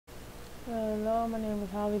Hello, my name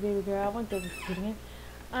is Holly Baby Girl. Thank you for tuning in.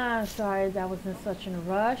 I'm sorry that was in such a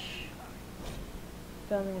rush.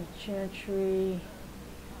 Filming in Chantry.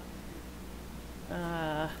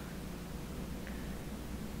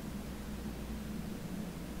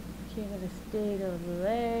 King of the State of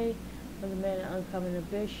LA. For the man of uncommon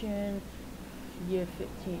ambition. Year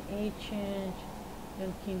 15 ancient.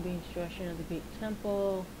 Young King being destruction of the Great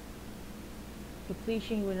Temple.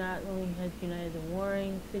 Completion would not only has united the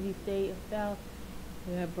warring city-state of South,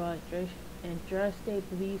 we have brought Andraste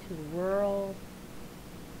beliefs to the world.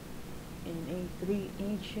 In three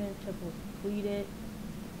ancient temples completed.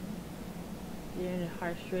 There in the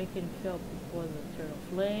heart stricken felt before the eternal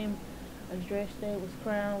flame. Andraste was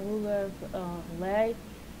crowned ruler of LA.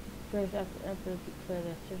 First after the emperor declared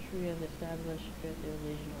a century of the established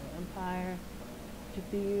religion empire. It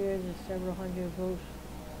took 2 years and several hundred votes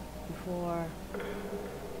before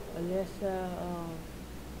Alyssa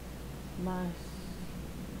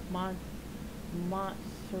Montserrat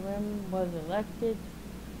was elected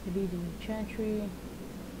to be the new chantry.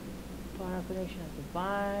 Upon recognition of the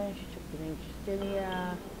divine, she took the name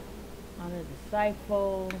Justinia, honored the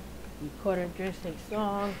disciple, recorded a dressing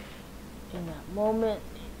song. In that moment,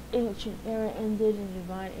 ancient era ended and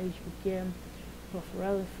divine age began. For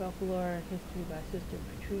Pharrell's folklore and history by Sister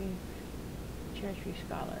Patrine, chantry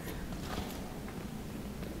scholar.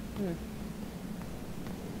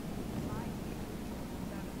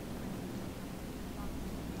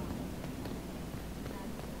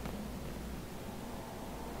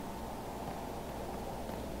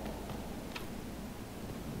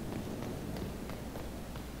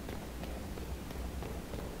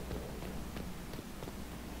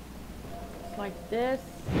 It's like this.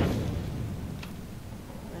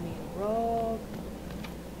 Running a rogue.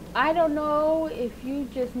 I don't know if you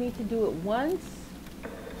just need to do it once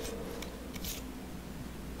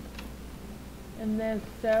and then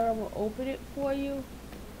Sarah will open it for you.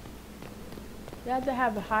 You have to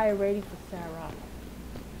have a higher rating for Sarah.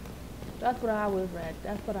 That's what I was read.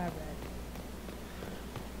 That's what I read.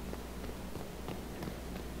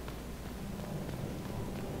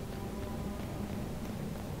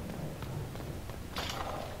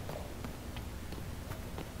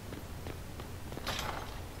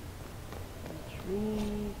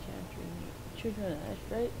 Children are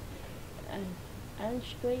straight and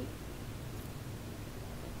straight.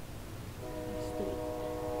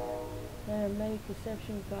 There are many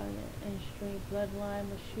conceptions regarding an straight bloodline,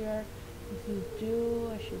 but sure, this is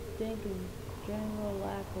due, I should think, a general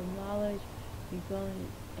lack of knowledge regarding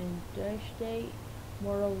in state,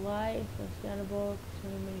 mortal life, understandable,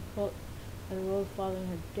 concerning many cults that arose following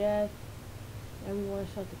her death. Everyone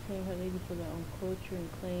sought to claim her lady for their own culture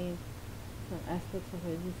and claim some aspects of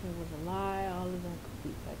her existence was a lie, all of them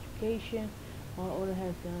complete fabrication. All order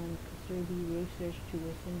has done considerable research to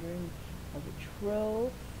the syndrome of the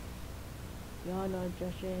truth. You all know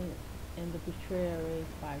Justin and the betrayer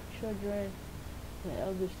raised 5 children. The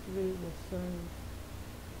eldest 3 were sons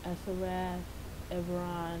Asarath,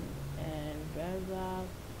 Everon, and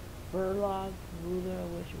Verlog, ruler,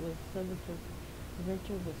 which was subject to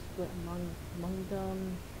adventure was split among them.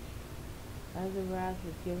 Azarath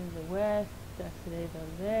was given the west, that's today the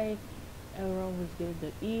LA. Everon was given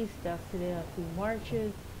the east, that's today our 2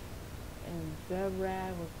 marches. And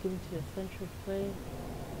Verrad was given to the central plains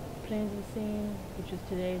scene, which is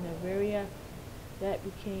today Nigeria. What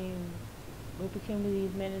became of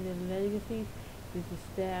these men and their legacies is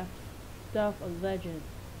the stuff of legends.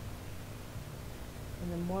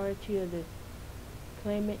 And the morality of the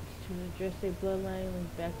claimants to address their bloodline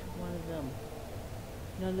went back to one of them.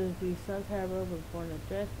 None of the 3 sons, however, was born of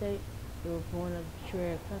dress date. They were born of the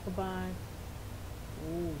betrayer concubine.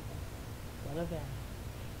 Ooh, what a bad.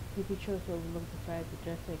 People chose to overlook the fact that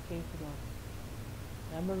dress date came from a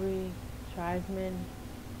memory, tribesmen,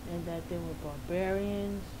 and that they were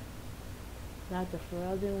barbarians. Not the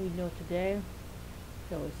Ferelden we know today.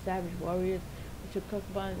 They were savage warriors who took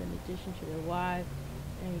concubines in addition to their wives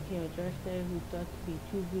and became a dress date who thought to be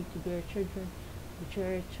too weak to bear children. The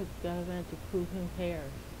betrayer took government to prove him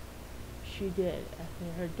heirs. She did.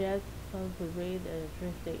 After her death, sons were raised as a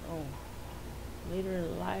dress they owned. Later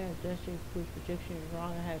in life, Destiny proved prediction was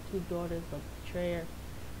wrong and had 2 daughters of the betrayer,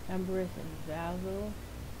 Empress and Valville.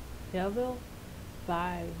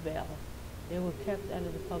 They were kept out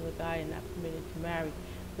of the public eye and not permitted to marry,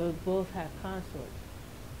 though both had consorts.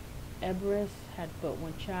 Empress had but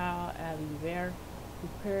 1 child, Aliver, who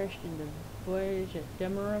perished in the voyage of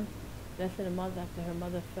Demerem. Less than a month after her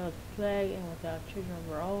mother fell to plague and without children of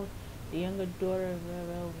her own, the younger daughter of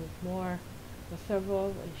Valville was several,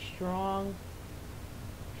 a strong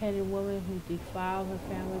dark-headed woman who defiled her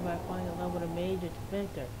family by falling in love with a major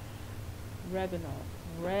inventor, Reginald,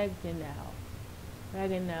 Reginald,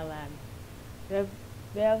 Reginald,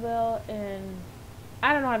 Bevel, and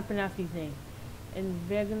I don't know how to pronounce these names. And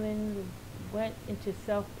Reginald went into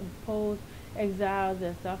self-imposed exile. The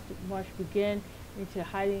exhausted march began into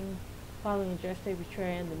hiding following Jesse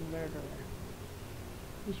betrayal and the murderer,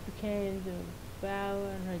 which became the vow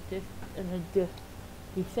and her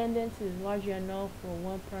descendants is largely unknown for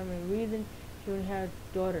one primary reason. She only had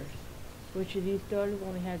daughters, which of these daughters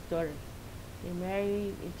only had daughters. They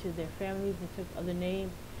married into their families and took other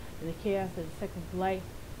names. In the chaos of the Second Flight,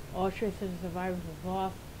 all traces of survivors were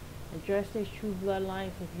lost. And Dresde's true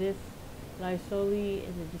bloodline for this lies solely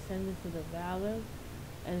in the descendants of the Valor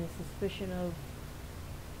and the suspicion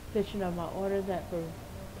of my order that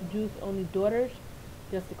produced only daughters,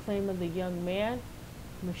 just the claim of the young man.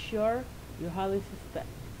 Monsieur, you hardly suspect.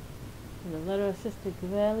 In the letter of Sister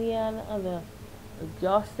Gavelian of the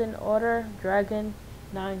Augustan Order, Dragon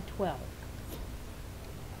 912.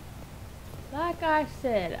 Like I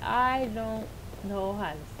said, I don't know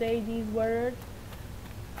how to say these words.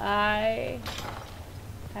 I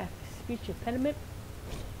have speech impediment.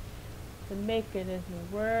 The maker, there's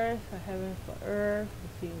no words for heaven, for earth,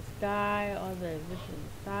 the sea and sky, all the existence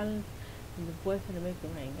is silence, and the voice of the maker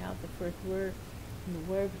rang out the first word, and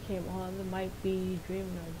the word became all that might be, dream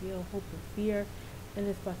and ideal, hope and fear, and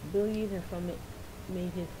its possibilities, and from it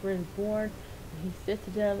made his friends born, and he said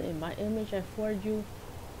to them, in my image I forged you,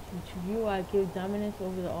 and to you I give dominance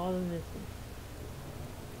over the all existence.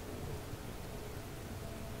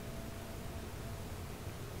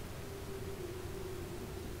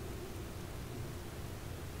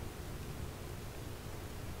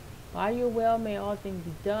 By your will may all things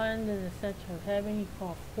be done. In the center of heaven he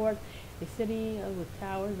called forth a city with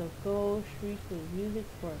towers of gold, streets with music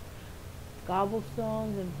for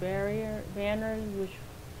gobblestones and banners which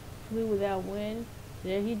flew without wind.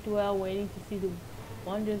 There he dwelled, waiting to see the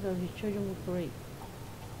wonders of his children with great.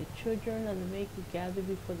 The children of the Maker gathered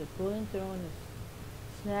before the golden throne and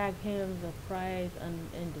snagged hymns of praise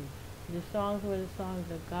unending. The songs were the songs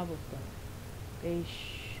of gobblestone. They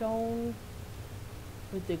shone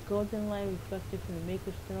with the golden light reflected from the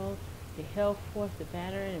Maker's throne. They held forth the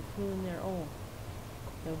banner and flew in their own.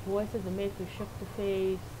 The voice of the Maker shook the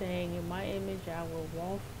face, saying, in my image I will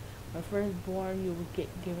walk. My firstborn you will get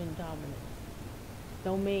given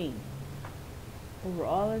domain over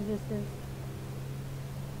all existence.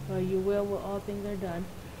 By your will all things are done.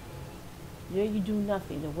 There you do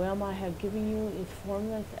nothing. The realm I have given you is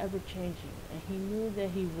formless, ever-changing. And he knew that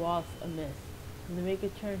he was amiss. And the Maker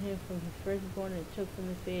turned him from his firstborn and took from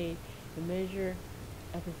his aid the measure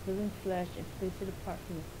of his living flesh and placed it apart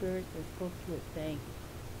from the spirit and spoke to it, saying,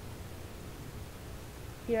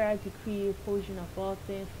 here I decree a portion of all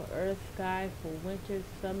things, for earth, sky, for winter,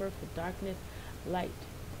 summer, for darkness, light.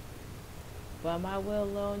 By my will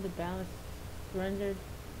alone the balance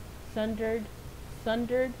sundered,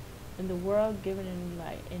 and the world given in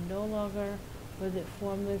light, and no longer was it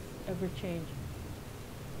formless, ever-changing,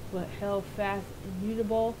 but held fast,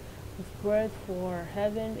 immutable, with breath for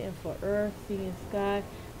heaven and for earth, sea and sky.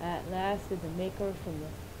 At last did the Maker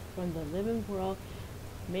from the living world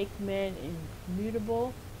make man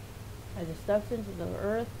immutable as the substance of the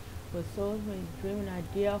earth, with souls made dream and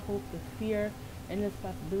idea, hope and fear, endless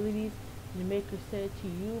possibilities. And the Maker said to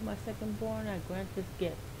you, my secondborn, I grant this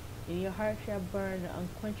gift. In your heart shall burn the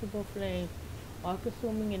unquenchable flame,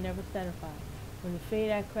 all-consuming and never satisfied. When the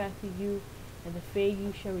fate I crafted you, and the fate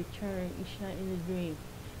you shall return each night in the dream,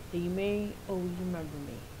 that you may always remember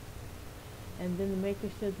me. And then the Maker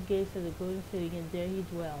stood at the gates of the golden city, and there he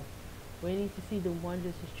dwelled, waiting to see the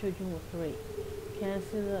wonders his children would create.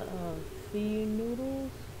 Chancellor of Sea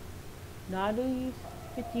Noodles, Noodles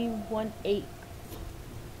 51-8.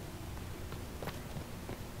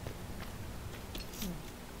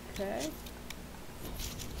 Okay.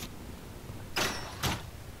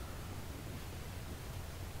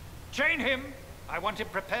 Chain him! I want him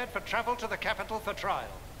prepared for travel to the capital for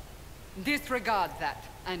trial. Disregard that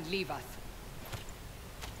and leave us.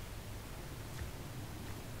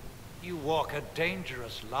 You walk a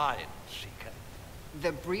dangerous line, Seeker.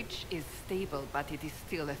 The breach is stable, but it is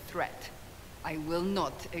still a threat. I will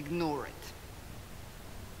not ignore it.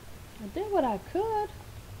 I did what I could.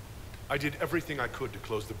 I did everything I could to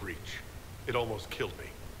close the breach. It almost killed me.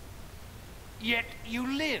 Yet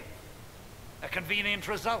you live. A convenient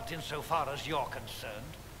result insofar as you're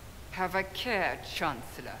concerned. Have a care,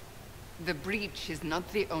 Chancellor. The breach is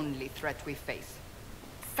not the only threat we face.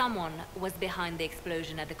 Someone was behind the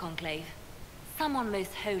explosion at the Conclave. Someone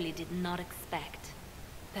Most Holy did not expect.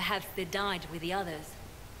 Perhaps they died with the others.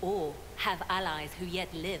 or have allies who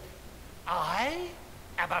yet live. I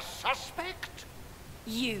am a suspect,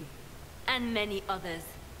 You, and many others.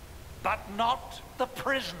 but not the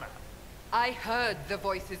prisoner. I heard the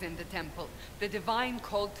voices in the temple. The Divine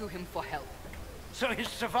called to him for help. So his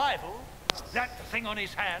survival, that thing on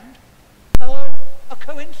his hand, a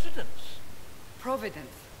coincidence.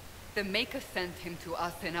 Providence. The Maker sent him to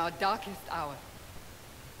us in our darkest hour.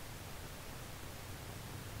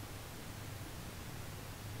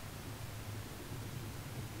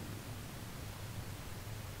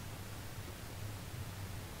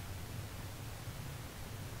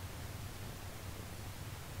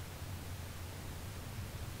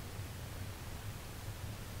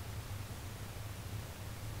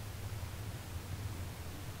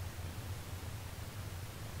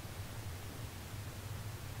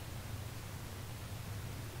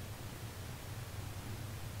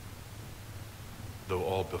 Though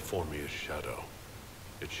all before me is shadow,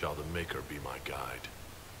 it shall the Maker be my guide.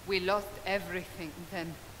 We lost everything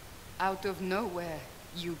then. Out of nowhere,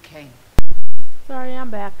 you came. Sorry, I'm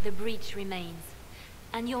back. The breach remains,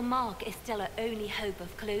 and your mark is still our only hope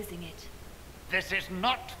of closing it. This is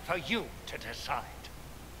not for you to decide.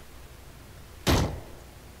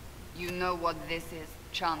 You know what this is,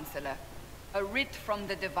 Chancellor. A writ from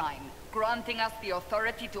the Divine, granting us the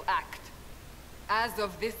authority to act. As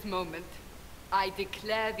of this moment, I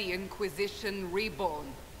declare the Inquisition reborn.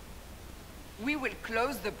 We will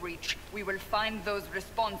close the breach, we will find those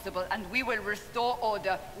responsible, and we will restore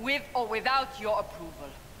order, with or without your approval.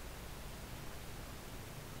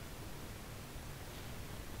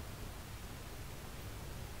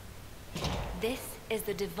 This is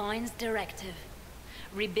the Divine's directive.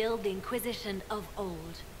 Rebuild the Inquisition of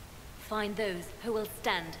old. Find those who will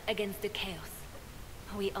stand against the chaos.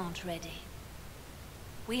 We aren't ready.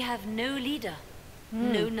 We have no leader,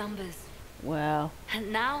 no numbers, Well,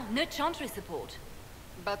 and now no Chantry support.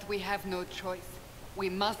 But we have no choice. We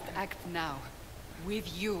must act now,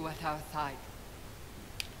 with you at our side.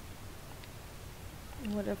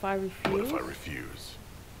 what if I refuse? What if I refuse?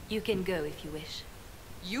 You can go if you wish.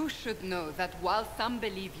 You should know that while some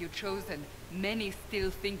believe you chosen, many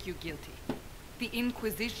still think you guilty. The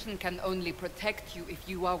Inquisition can only protect you if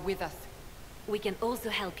you are with us. We can also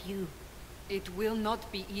help you. It will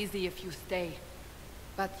not be easy if you stay.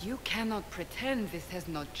 But you cannot pretend this has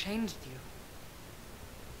not changed you.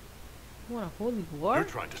 What, a holy war? You're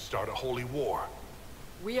trying to start a holy war.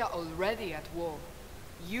 We are already at war.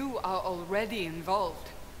 You are already involved.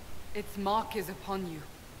 Its mark is upon you.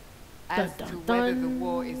 As Dun, to dun, whether the dun.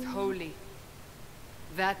 war is holy,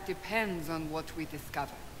 that depends on what we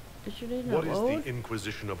discover. Inquisition What of is old? the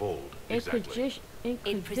Inquisition of old, exactly? It preceded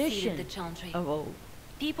the Inquisition Chantry. of old.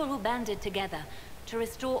 People who banded together to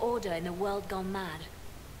restore order in a world gone mad.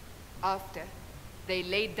 After, they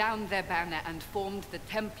laid down their banner and formed the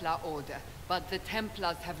Templar Order, but the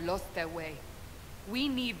Templars have lost their way. We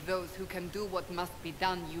need those who can do what must be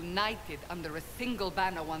done, united under a single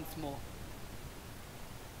banner once more.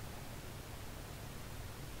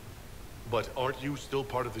 But aren't you still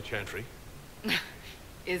part of the Chantry?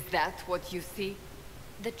 Is that what you see?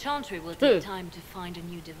 The Chantry will take time to find a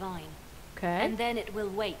new divine. Okay. And then it will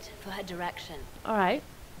wait for her direction. Alright.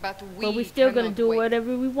 But But we're still gonna cannot do wait.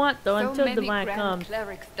 whatever we want though So until many Divine grand comes.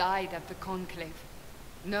 clerics died at the Conclave.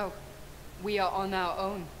 No, we are on our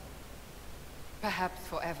own. Perhaps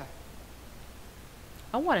forever.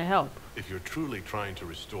 I wanna help. If you're truly trying to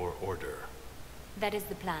restore order, That is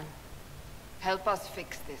the plan. Help us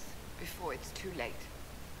fix this before it's too late.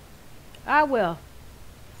 I will.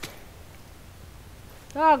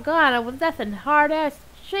 Oh God, that's a hard ass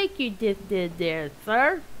shake you just did there,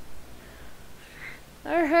 sir.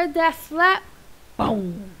 I heard that slap.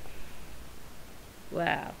 Boom.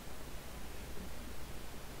 Wow.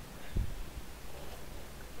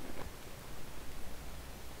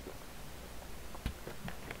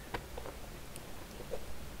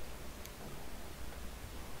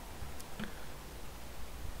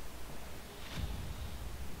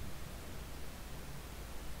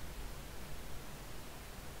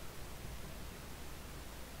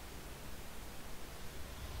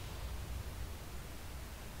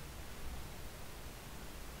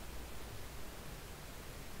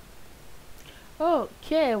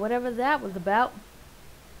 Okay, whatever that was about.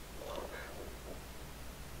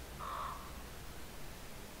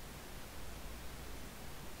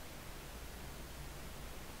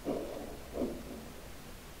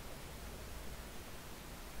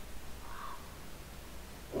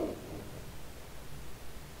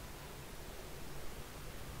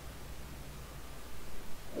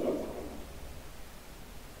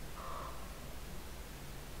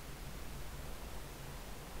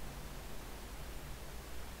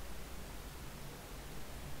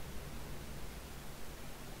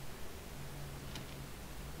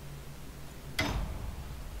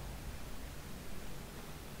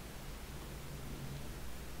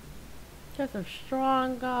 Got some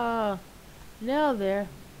strong nail there.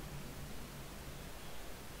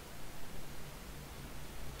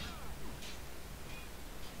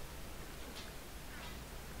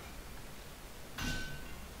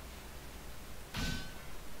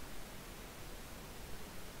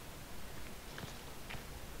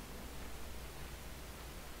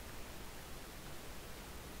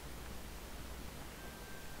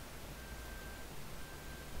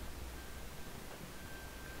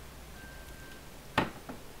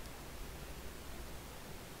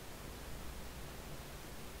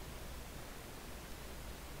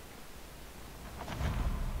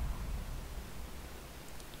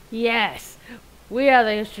 Yes, we are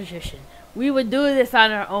the institution. We would do this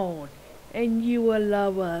on our own, and you will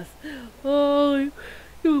love us. Oh,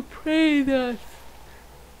 you praise us.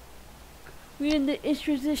 We in the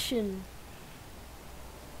institution.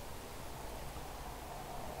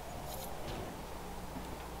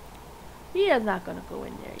 He is not gonna go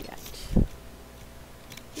in there yet.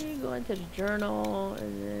 You go into the journal,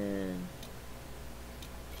 and then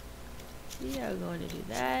we are going to do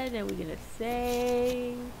that, and we're gonna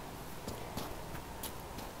save.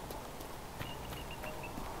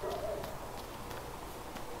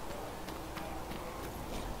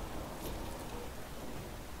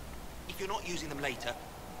 If you're not using them later...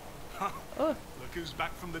 Oh, Look who's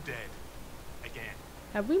back from the dead. Again.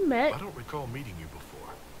 have we met? I don't recall meeting you before.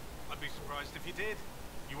 I'd be surprised if you did.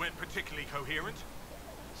 You weren't particularly coherent.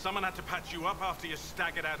 Someone had to patch you up after you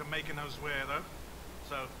staggered out of making those wear, though.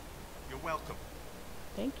 So, you're welcome.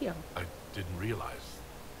 Thank you. I didn't realize.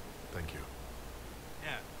 Thank you.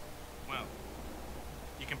 Yeah, well,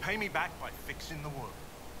 you can pay me back by fixing the wood.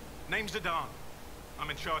 Name's Adan. I'm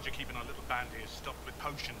in charge of keeping our little band here stocked with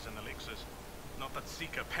potions and elixirs. Not that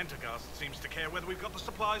Seeker Pentagast seems to care whether we've got the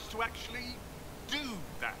supplies to actually do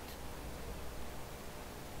that.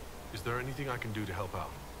 Is there anything I can do to help out?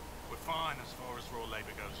 We're fine as far as raw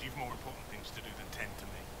labor goes. You've more important things to do than tend to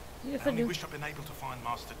me. Yes, I I only do. wish I'd been able to find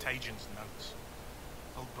Master Tajin's notes.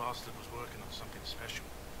 Old bastard was working on something special.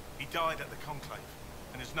 He died at the Conclave,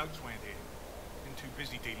 and his notes weren't here. Been too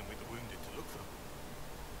busy dealing with the wounded to look for them.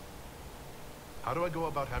 How do I go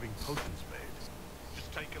about having potions made?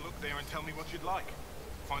 Just take a look there and tell me what you'd like.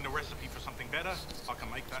 Find a recipe for something better, I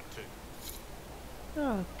can make that too.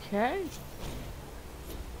 Okay.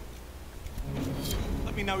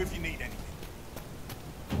 Let me know if you need anything.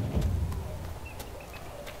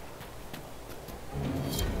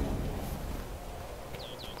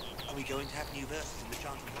 Are we going to have new verses in the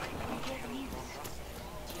Chant of Flame?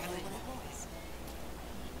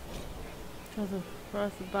 Because of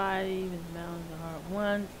cross the body, the mountains are hard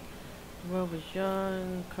won. The world was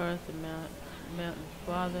young, cursed the mountain's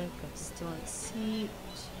father, got the strong seat.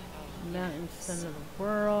 The mountain's son of the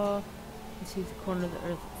world. He sees the corner of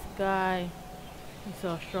the earth's sky. He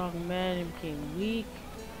saw a strong man and became weak.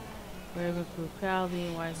 Raven grew proudly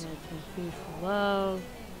and wise men turned food for love.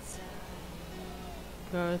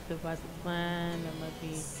 Girth divides the plan that might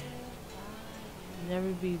be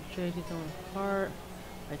never be betrayed his own heart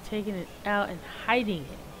by taking it out and hiding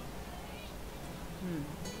it.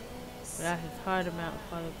 Without his heart, a mountain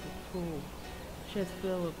father could cool. Chest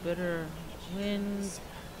filled with bitter winds,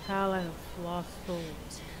 howl like a lost soul.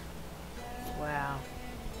 Wow.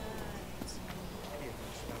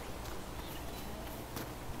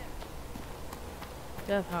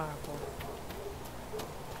 That's horrible.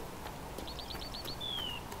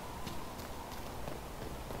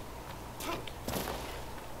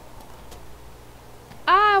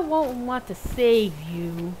 I won't want to save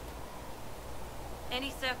you. Any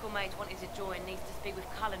circle mage wanting to join needs to speak with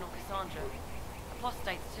Cullen or Cassandra.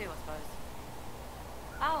 Apostates too, I suppose.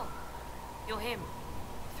 Oh, you're him.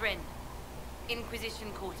 Thren.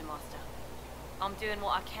 Inquisition Quartermaster. I'm doing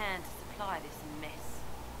what I can to supply this mess.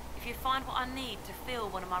 If you find what I need to fill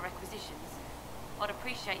one of my requisitions, I'd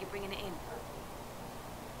appreciate you bringing it in.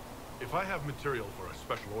 If I have material for a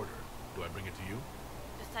special order, do I bring it to you?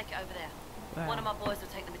 Just take it over there. Wow. One of my boys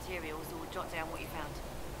will take the materials or jot down what you found.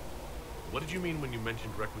 What did you mean when you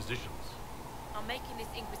mentioned requisitions? I'm making this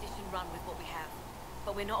Inquisition run with what we have,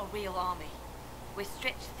 but we're not a real army. We're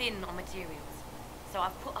stretched thin on materials, so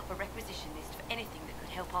I've put up a requisition list for anything that could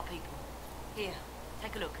help our people. Here,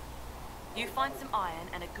 take a look. You find some iron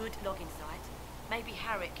and a good logging site, maybe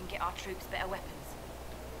Harriet can get our troops better weapons.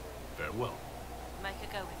 Farewell. Make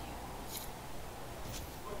her go with you.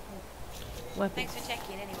 Weapons. Thanks for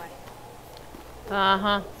checking anyway.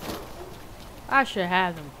 Uh-huh. I should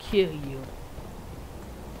have them kill you.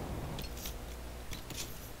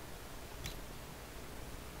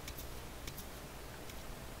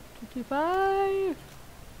 $25.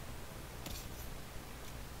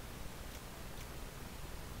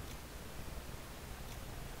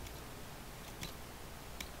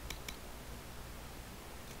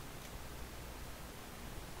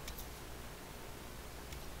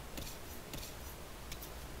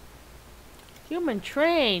 Human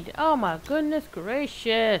trained. Oh my goodness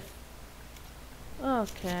gracious.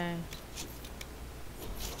 Okay.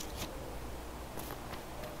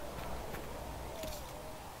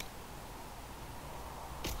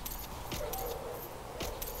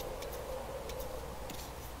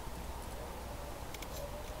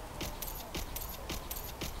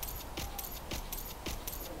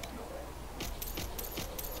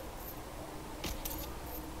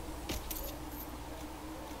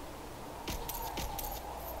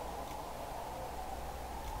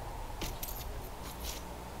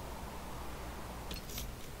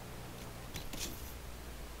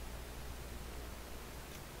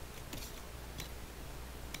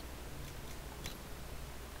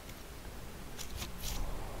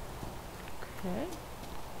 Okay.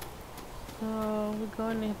 So we're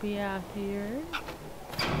going to be out here.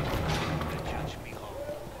 Judge me whole.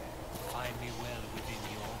 Find me well within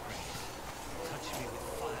your grace. Touch me with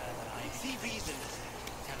fire that I see reason.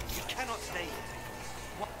 You cannot stay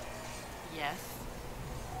here. Yes.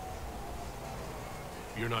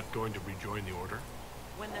 You're not going to rejoin the Order?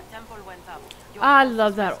 When the temple went up, your I forces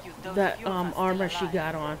love that rescued those few of us still armor she alive.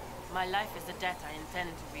 got on. My life is a debt I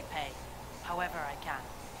intend to repay, however I can.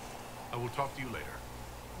 I will talk to you later.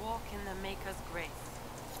 Walk in the Maker's grace.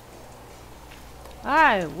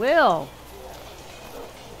 I will.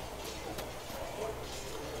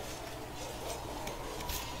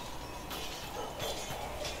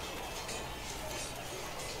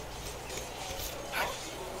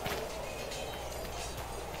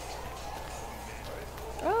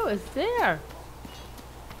 Oh, it's there.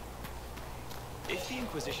 If the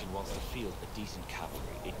Inquisition wants to field a decent cavalry,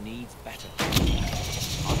 it needs better.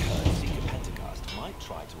 I've heard Seeker Pentecost might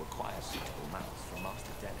try to acquire suitable mounts from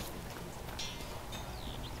Master Dennis in the Queen's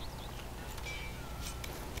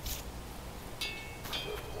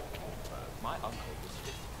My uncle was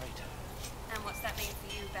 5th Praetor. And what's that mean for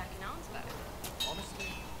you back in Arnsburg?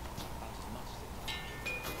 Honestly, about as much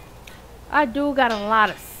as it does. I do got a lot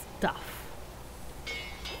of stuff.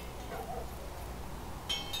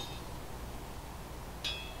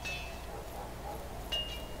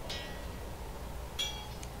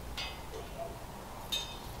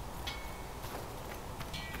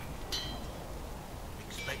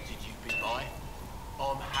 Expected you'd be by.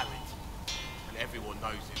 I'm Harriet, and everyone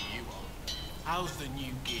knows who you are. How's the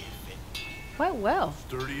new gear fit? Quite well.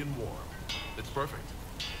 Sturdy and warm. It's perfect.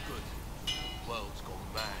 Good. World's gone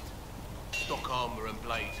mad. Stock armor and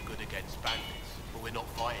blades are good against bandits, but we're not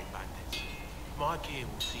fighting bandits. My gear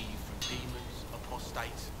will see you from demons,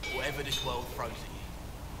 apostates, whatever this world throws at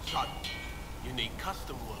you. So, you need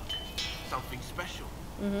custom work, something special.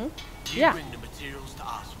 Mm-hmm. You Yeah. bring the materials to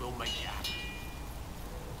us, we'll make it happen.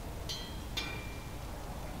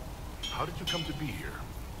 How did you come to be here?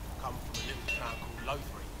 Come from a little town called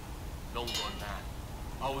Lothbury. Long gone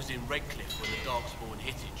now. I was in Redcliffe when the Darkspawn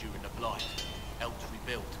hit it during the Blight. Helped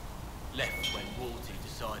rebuild. Left when Walty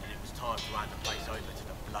decided it was time to hand the place over to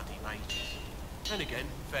the bloody mages. Then again,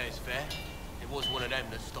 fair's fair. It was one of them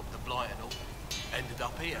that stopped the Blight and all. Ended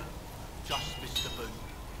up here. Just missed the boot.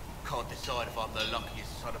 Can't decide if I'm the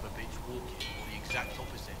luckiest son of a bitch walking or the exact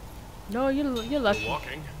opposite. No, you're lucky.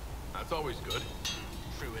 Walking. That's always good.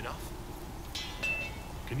 True enough.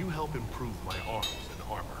 Can you help improve my arms and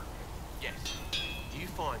armor? Yes. You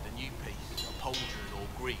find a new piece, a pauldron or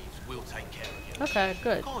greaves, we'll take care of you. Okay,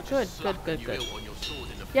 good, Can't good, just slap good, a good, new good. hilt on your sword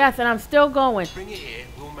in the Yes, and I'm still going. Bring it here,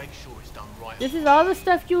 we'll make sure it's done right. This is all the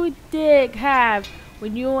stuff you did have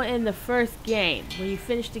when you were in the first game, when you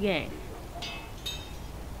finished the game.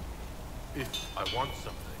 If I want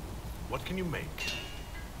something, what can you make?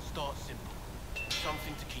 Start simple.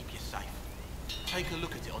 Something to keep you safe. Take a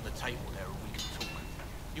look at it on the table there and we can talk.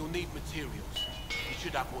 You'll need materials. You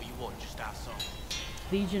should have what you want just outside.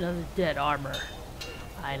 Legion of the Dead armor.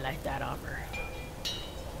 I like that armor.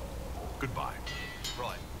 Goodbye.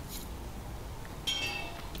 Right.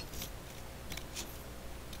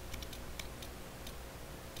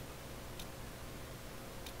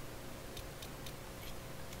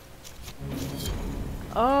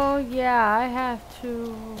 Oh yeah, I have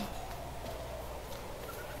to.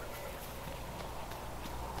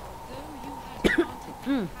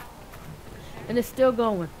 And it's still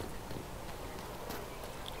going.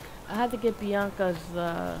 I had to get Bianca's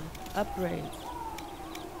upgrades.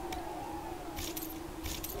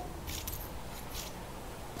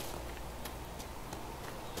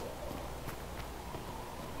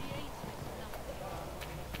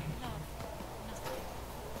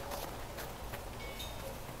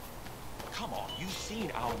 Come on, you've seen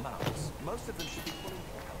our mounts. Most of them should be fully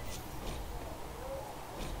out.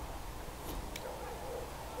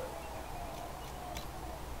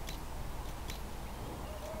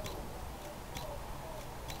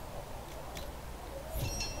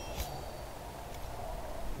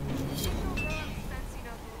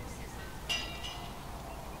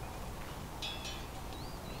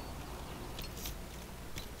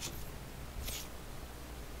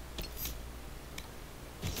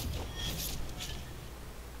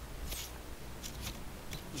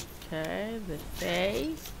 Okay, the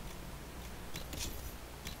save.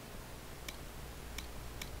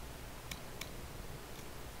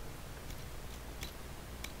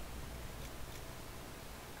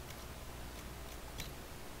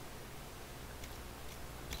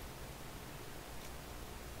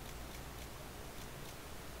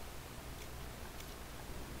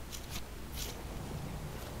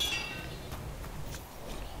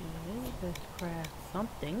 Let's craft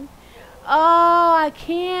something. Oh, I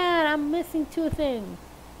can't. I'm missing two things.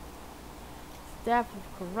 Staff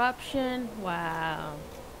of corruption. Wow.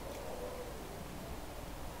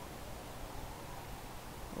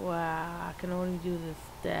 Wow, I can only do the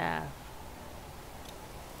staff.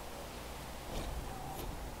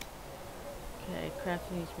 Okay,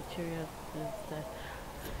 crafting these materials and stuff.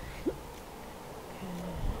 Okay.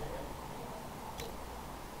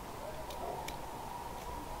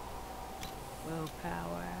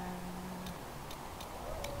 Willpower.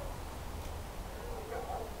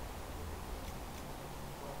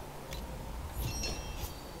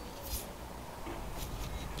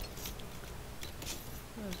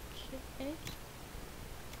 Okay.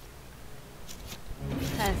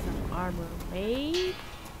 Has some armor made.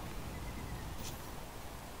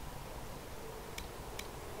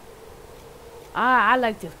 Ah, I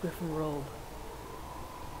like this griffin robe.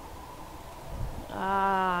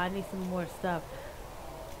 Ah, I need some more stuff.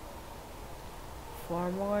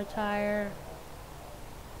 4 more attire.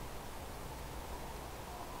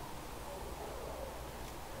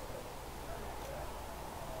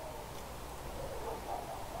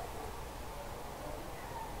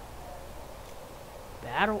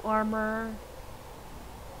 Battle armor.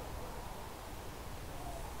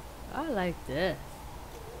 I like this.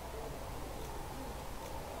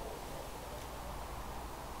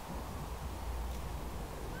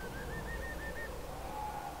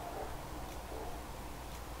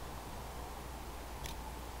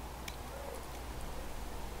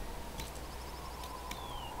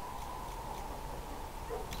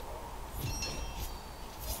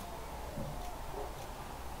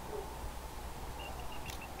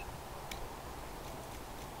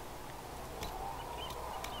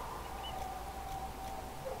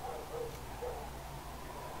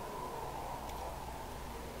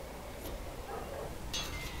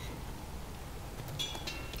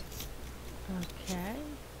 Okay.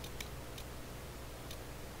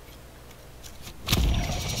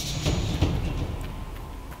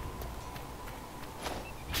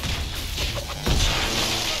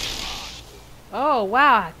 Oh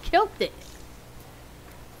wow, I killed it.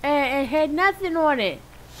 And it had nothing on it.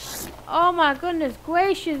 Oh my goodness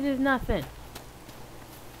gracious, there's nothing.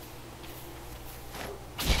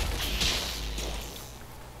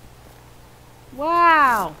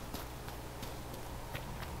 Wow.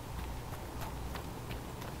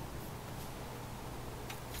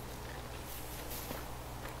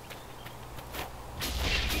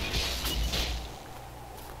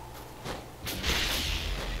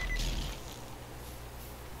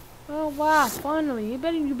 Oh wow, finally. You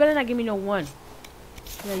better not give me no 1.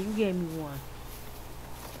 Yeah, you gave me 1.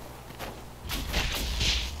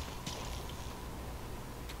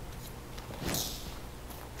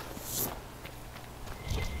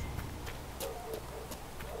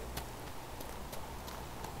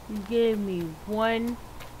 You gave me 1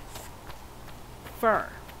 fur.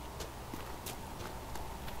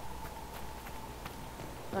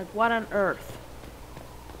 Like what on earth?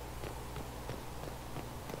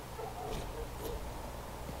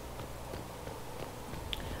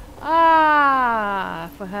 Ah, I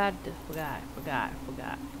forgot.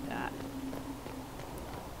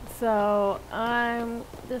 So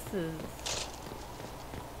this is.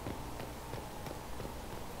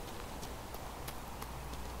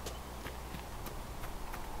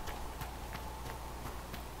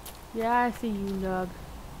 Yeah, I see you, Nug.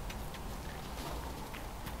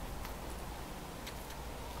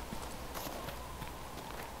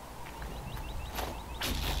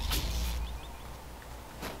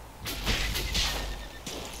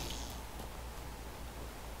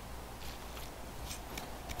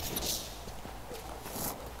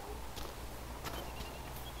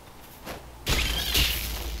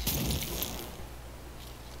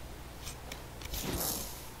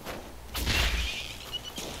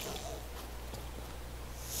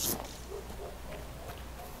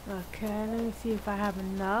 Okay, let me see if I have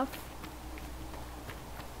enough.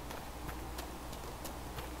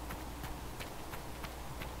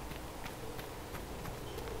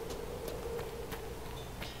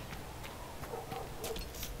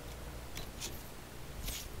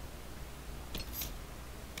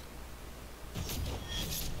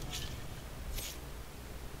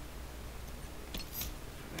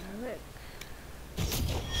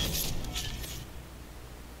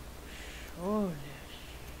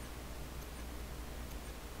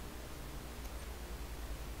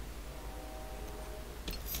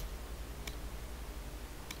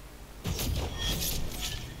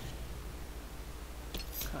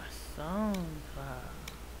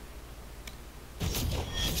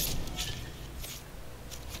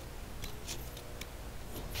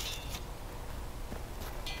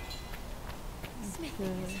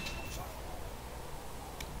 Okay.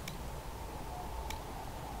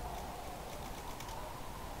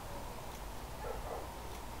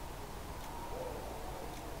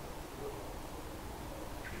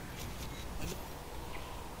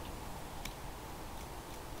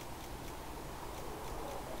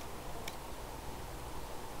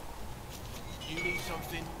 You need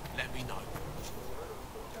something? Let me know.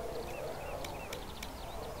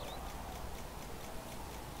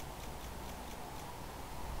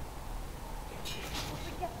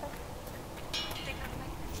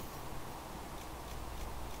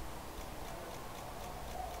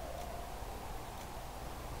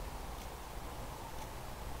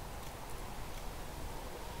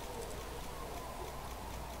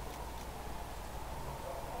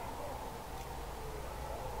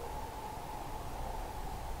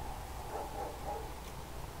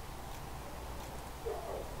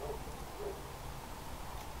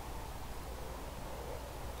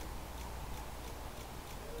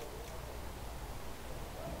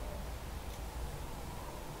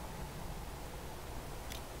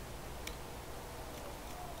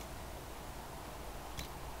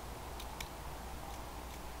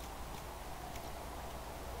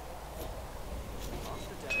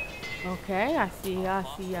 Okay, I see, I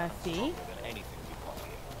see, I see.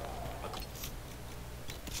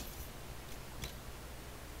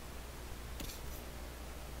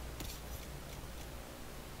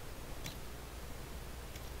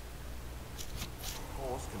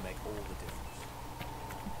 Horse can make all the difference.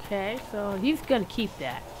 Okay, so he's gonna keep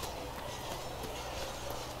that.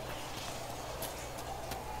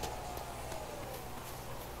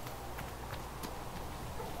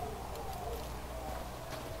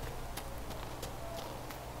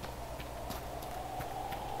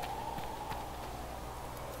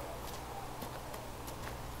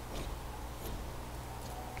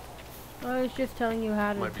 Oh, it's just telling you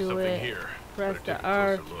how to Might be do something it. here. Press Better the take a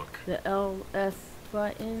R, closer look. the LS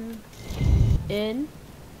button. In.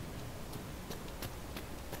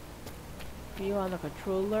 View on the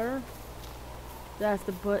controller. That's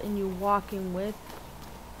the button you're walking with.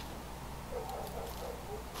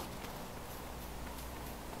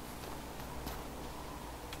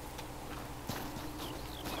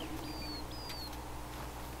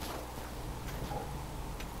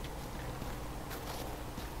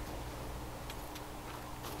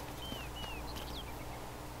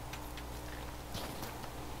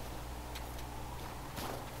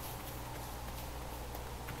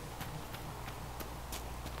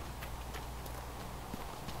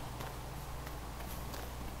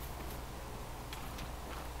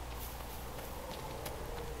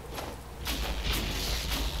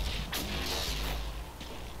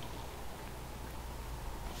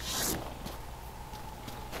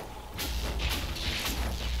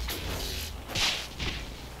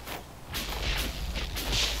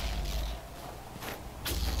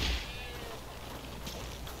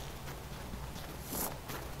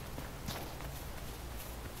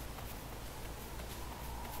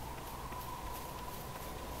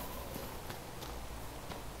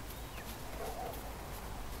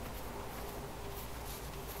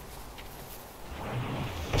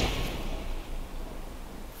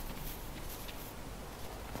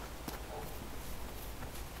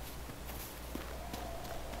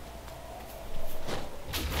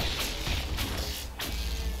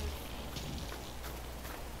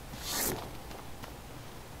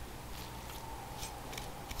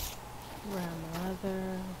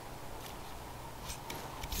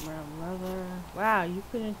 Wow, you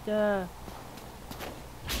couldn't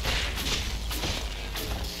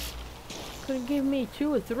give me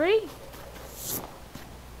 2 or 3?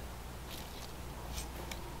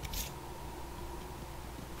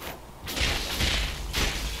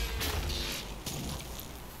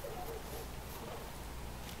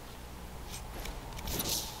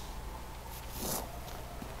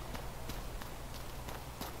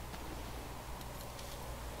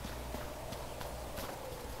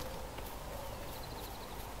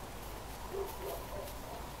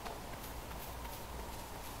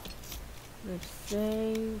 Let's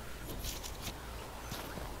save.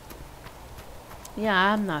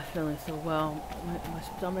 Yeah, I'm not feeling so well. My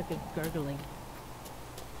stomach is gurgling.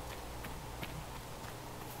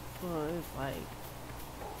 So it's like,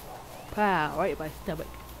 pow, right in my stomach.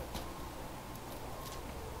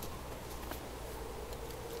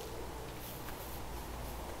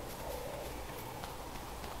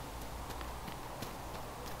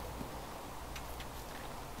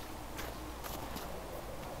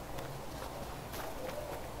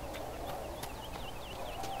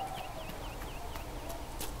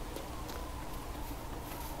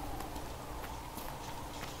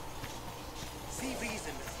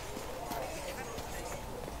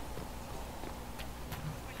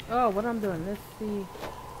 Oh, what I'm doing. Let's see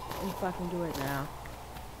if I can do it now.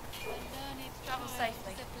 Travel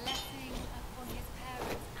safely.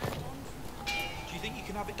 Do you think you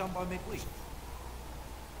can have it done by midweek?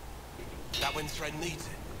 That when Thread needs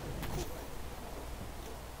it.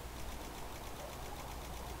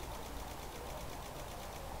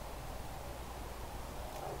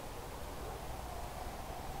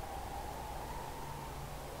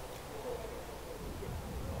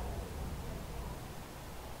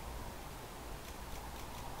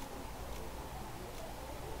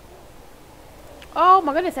 Oh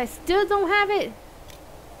my goodness, I still don't have it.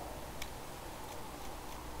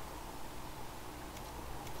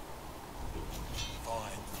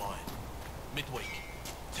 Fine. Midweek.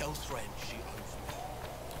 Tell Thread she owes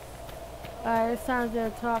me. It's time to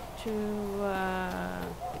talk to,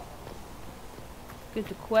 get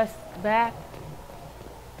the quest back.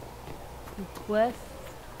 Quest.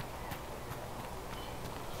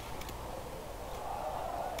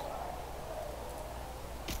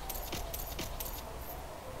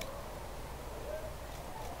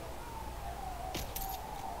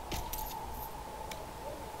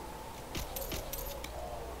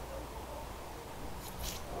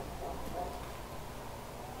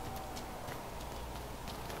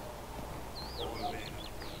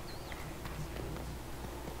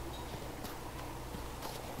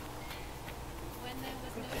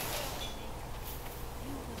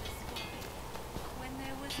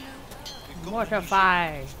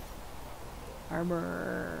 Mortify.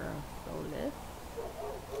 Armor. Soulless.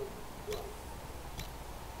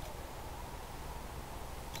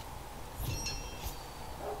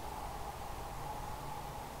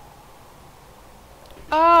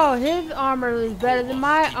 Oh, his armor is better than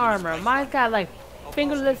my armor. Mine's got like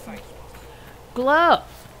fingerless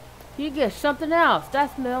gloves. He gets something else.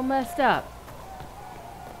 That's all messed up.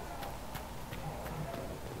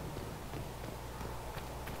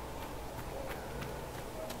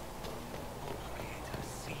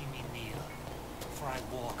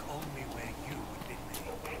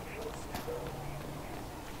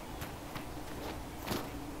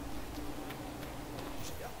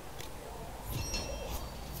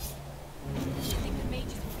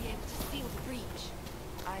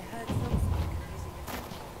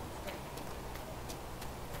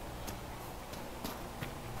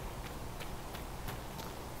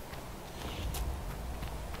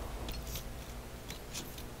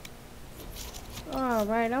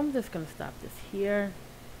 Alright, I'm just gonna stop this here.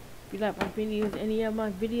 If you like my videos, any of my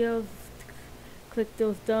videos, click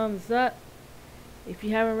those thumbs up. If you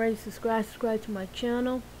haven't already subscribed, subscribe to my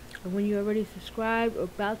channel. And when you're already subscribed or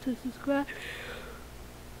about to subscribe,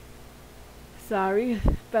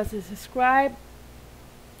 about to subscribe,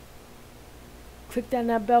 click down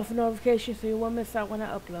that bell for notifications so you won't miss out when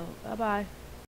I upload. Bye bye.